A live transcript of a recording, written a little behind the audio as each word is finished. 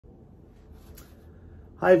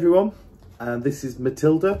Hi everyone, this is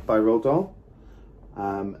Matilda by Roald Dahl,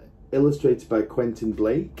 illustrated by Quentin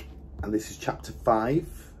Blake, and this is chapter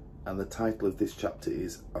 5, and the title of this chapter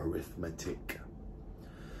is Arithmetic.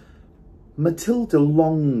 Matilda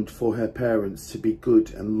longed for her parents to be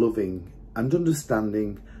good and loving and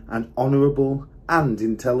understanding and honourable and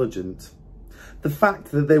intelligent. The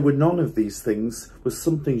fact that they were none of these things was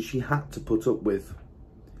something she had to put up with.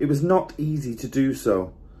 It was not easy to do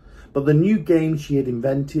so. But the new game she had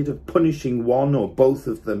invented of punishing one or both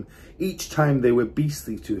of them each time they were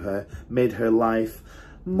beastly to her made her life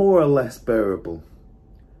more or less bearable.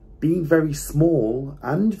 Being very small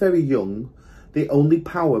and very young, the only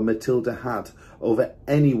power Matilda had over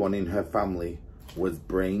anyone in her family was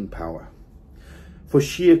brain power. For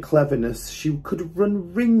sheer cleverness, she could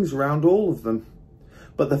run rings round all of them.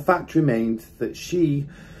 But the fact remained that she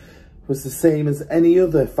was the same as any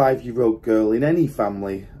other 5-year-old girl in any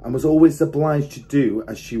family and was always obliged to do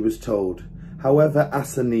as she was told, however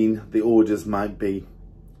asinine the orders might be.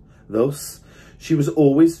 Thus, she was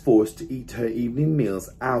always forced to eat her evening meals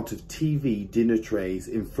out of TV dinner trays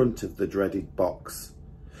in front of the dreaded box.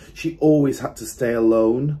 She always had to stay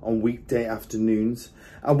alone on weekday afternoons,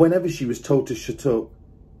 and whenever she was told to shut up,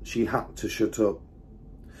 she had to shut up.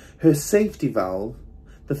 Her safety valve,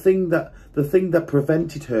 the thing that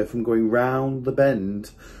prevented her from going round the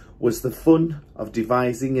bend, was the fun of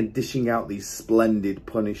devising and dishing out these splendid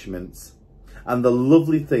punishments. And the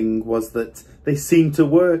lovely thing was that they seemed to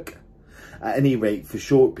work, at any rate for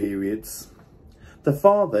short periods. The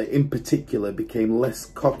father in particular became less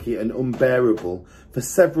cocky and unbearable for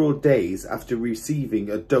several days after receiving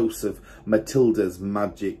a dose of Matilda's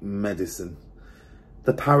magic medicine.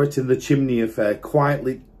 The parrot in the chimney affair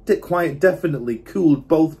quite definitely cooled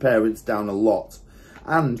both parents down a lot,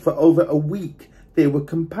 and for over a week they were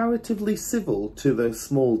comparatively civil to their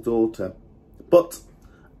small daughter. But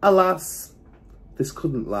alas, this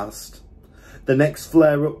couldn't last. The next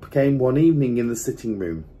flare-up came one evening in the sitting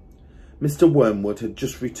room. Mr. Wormwood had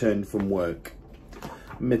just returned from work.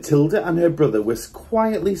 Matilda and her brother were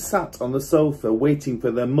quietly sat on the sofa waiting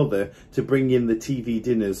for their mother to bring in the TV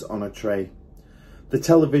dinners on a tray. The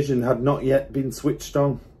television had not yet been switched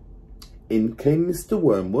on. In came Mr.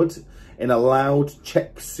 Wormwood in a loud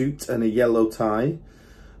check suit and a yellow tie.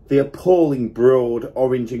 The appalling broad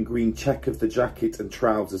orange and green check of the jacket and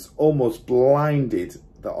trousers almost blinded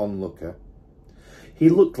the onlooker. He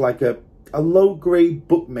looked like a low-grade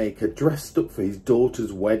bookmaker dressed up for his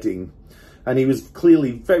daughter's wedding, and he was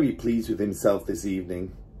clearly very pleased with himself this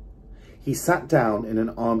evening. He sat down in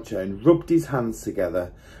an armchair and rubbed his hands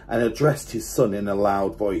together and addressed his son in a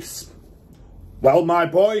loud voice. "Well, my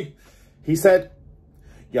boy," he said,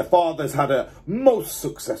 "your father's had a most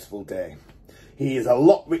successful day. He is a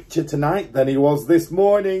lot richer tonight than he was this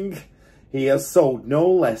morning. He has sold no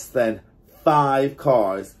less than 5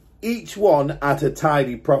 cars, each one at a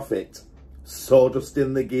tidy profit. Sawdust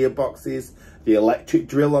in the gearboxes, the electric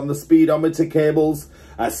drill on the speedometer cables,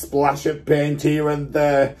 a splash of paint here and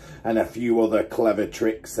there, and a few other clever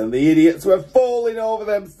tricks, and the idiots were falling over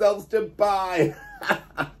themselves to buy."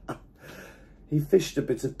 He fished a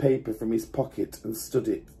bit of paper from his pocket and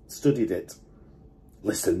studied it.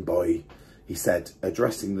 "Listen, boy," he said,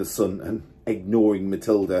 addressing the son and ignoring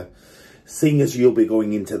Matilda. "Seeing as you'll be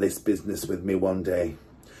going into this business with me one day,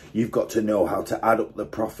 you've got to know how to add up the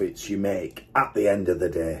profits you make at the end of the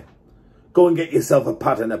day. Go and get yourself a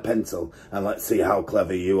pad and a pencil, and let's see how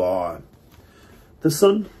clever you are." The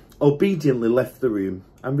son obediently left the room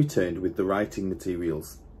and returned with the writing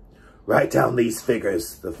materials. "Write down these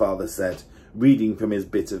figures," the father said, reading from his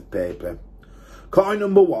bit of paper. "Car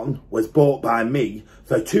number 1 was bought by me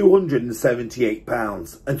for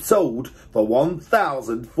 £278 and sold for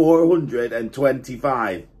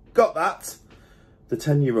 £1,425. Got that?" The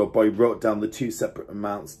 10-year-old boy wrote down the 2 separate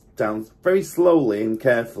amounts down very slowly and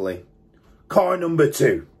carefully. "Car number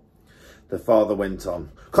 2, the father went on,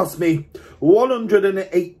 "cost me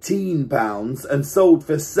 £118 and sold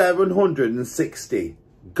for £760.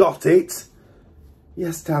 Got it?"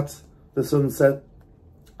 "Yes, Dad," the son said.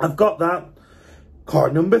 "I've got that."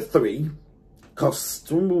 "Car number 3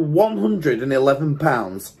 cost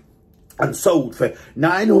 £111 and sold for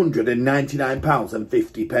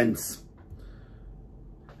 £999.50.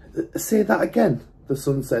 "Say that again," the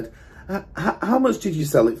son said. How much did you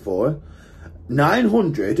sell it for?"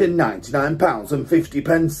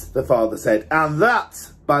 £999.50, the father said. "And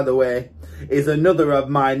that, by the way, is another of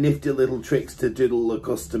my nifty little tricks to diddle a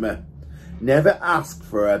customer. Never ask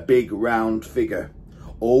for a big round figure.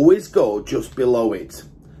 Always go just below it.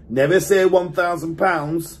 Never say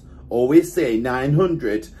 £1,000. Always say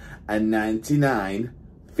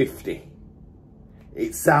 999.50.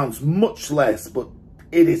 It sounds much less, but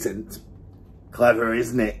it isn't. Clever,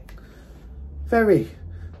 isn't it? Very,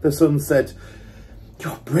 the son said.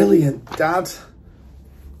 You're brilliant, Dad.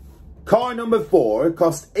 Car number 4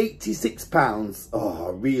 cost £86. Oh,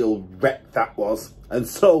 a real wreck that was. And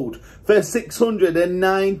sold for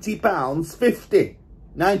 £690.50.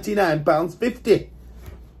 £99.50.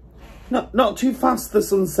 Not too fast, the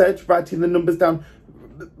son said, writing the numbers down.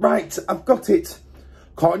 Right, I've got it.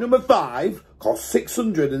 Car number 5 cost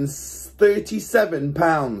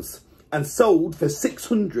 £637 and sold for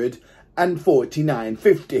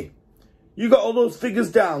 £649.50. You got all those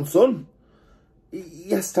figures down, son?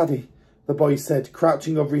 Yes, Daddy, the boy said,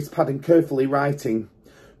 crouching over his pad and carefully writing.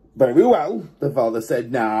 Very well, the father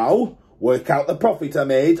said. Now, work out the profit I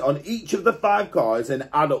made on each of the 5 cars and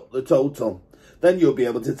add up the total. Then you'll be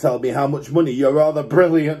able to tell me how much money your rather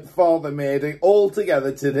brilliant father made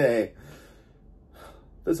altogether today.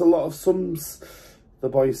 There's a lot of sums, the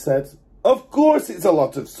boy said. Of course it's a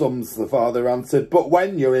lot of sums, the father answered. But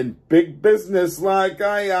when you're in big business like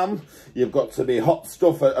I am, you've got to be hot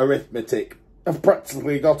stuff at arithmetic. I've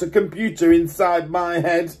practically got a computer inside my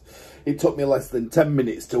head. It took me less than 10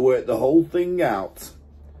 minutes to work the whole thing out.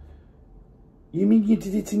 You mean you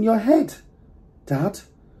did it in your head, Dad?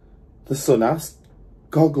 The son asked,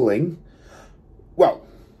 goggling. Well,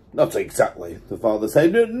 not exactly, the father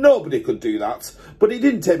said. Nobody could do that, but it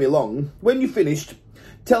didn't take me long. When you finished,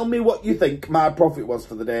 tell me what you think my profit was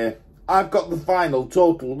for the day. I've got the final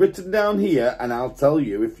total written down here, and I'll tell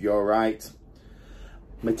you if you're right.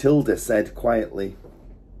 Matilda said quietly,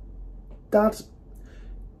 Dad,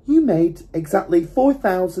 you made exactly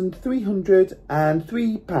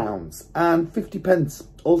 £4,303.50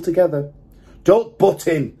 altogether. Don't butt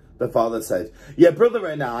in, the father said. Your brother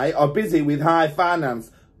and I are busy with high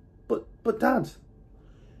finance. But Dad.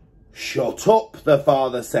 Shut up, the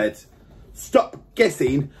father said. Stop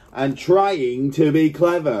guessing and trying to be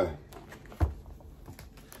clever.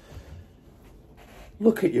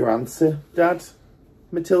 Look at your answer, Dad,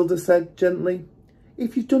 Matilda said gently.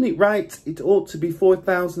 If you've done it right, it ought to be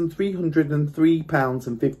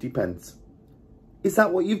 £4,303.50. Is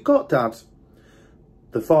that what you've got, Dad?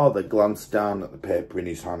 The father glanced down at the paper in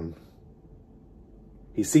his hand.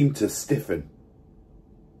 He seemed to stiffen.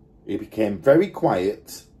 He became very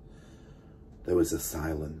quiet. There was a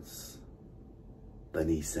silence. Then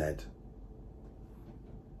he said,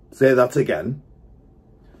 Say that again.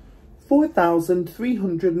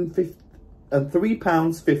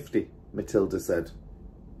 £4,303.50, Matilda said.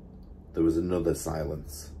 There was another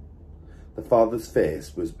silence. The father's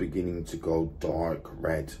face was beginning to go dark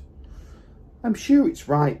red. I'm sure it's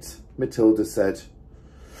right, Matilda said.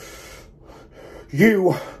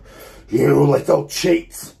 You little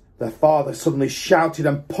cheat! The father suddenly shouted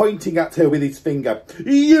and pointing at her with his finger.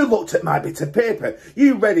 You looked at my bit of paper.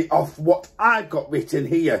 You read it off what I've got written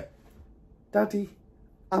here. Daddy,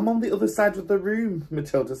 I'm on the other side of the room,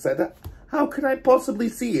 Matilda said. How could I possibly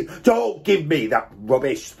see it? Don't give me that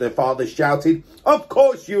rubbish, the father shouted. Of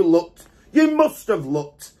course you looked. You must have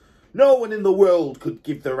looked. No one in the world could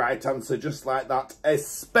give the right answer just like that,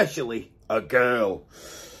 especially a girl.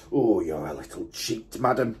 Oh, you're a little cheat,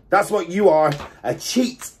 madam. That's what you are, a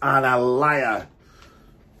cheat and a liar.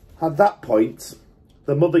 At that point,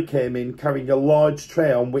 the mother came in carrying a large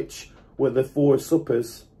tray on which were the 4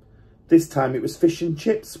 suppers. This time it was fish and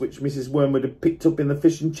chips, which Mrs. Wormwood had picked up in the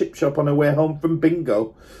fish and chip shop on her way home from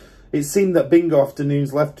bingo. It seemed that bingo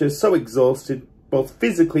afternoons left her so exhausted, both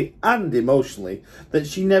physically and emotionally, that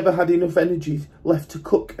she never had enough energy left to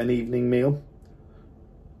cook an evening meal.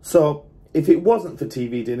 So, if it wasn't for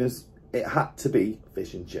TV dinners, it had to be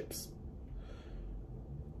fish and chips.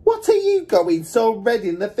 What are you going so red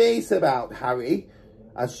in the face about, Harry?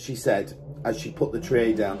 As she said, as she put the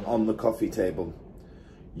tray down on the coffee table.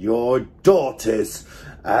 Your daughter's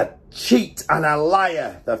a cheat and a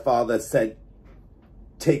liar, the father said,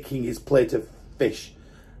 taking his plate of fish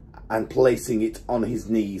and placing it on his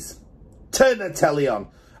knees. Turn the telly on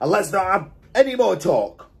and let's not have any more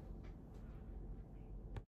talk.